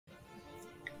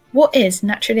What is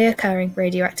naturally occurring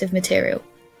radioactive material,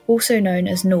 also known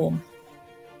as NORM?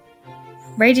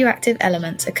 Radioactive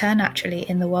elements occur naturally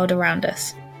in the world around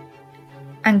us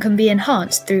and can be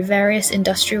enhanced through various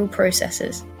industrial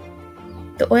processes.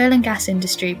 The oil and gas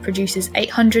industry produces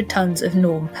 800 tonnes of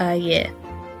NORM per year.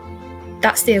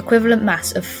 That's the equivalent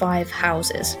mass of 5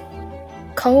 houses.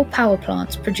 Coal power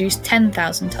plants produce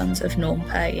 10,000 tonnes of NORM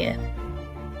per year.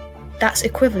 That's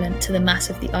equivalent to the mass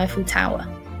of the Eiffel Tower.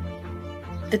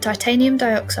 The titanium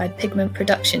dioxide pigment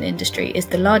production industry is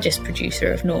the largest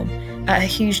producer of NORM at a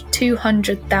huge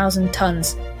 200,000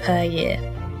 tonnes per year.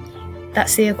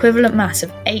 That's the equivalent mass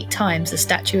of 8 times the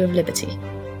Statue of Liberty.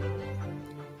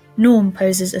 NORM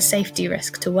poses a safety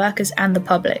risk to workers and the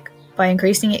public by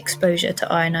increasing exposure to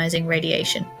ionising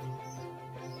radiation.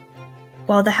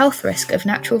 While the health risk of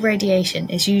natural radiation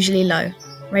is usually low,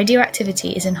 radioactivity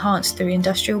is enhanced through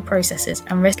industrial processes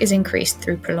and risk is increased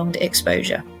through prolonged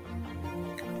exposure.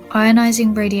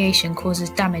 Ionising radiation causes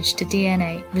damage to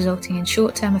DNA, resulting in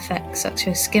short-term effects such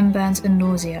as skin burns and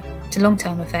nausea, to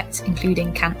long-term effects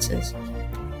including cancers.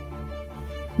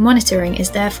 Monitoring is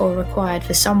therefore required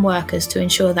for some workers to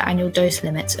ensure that annual dose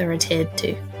limits are adhered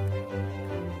to.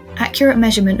 Accurate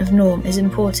measurement of NORM is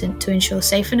important to ensure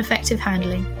safe and effective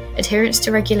handling, adherence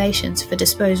to regulations for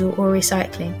disposal or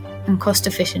recycling, and cost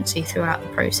efficiency throughout the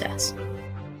process.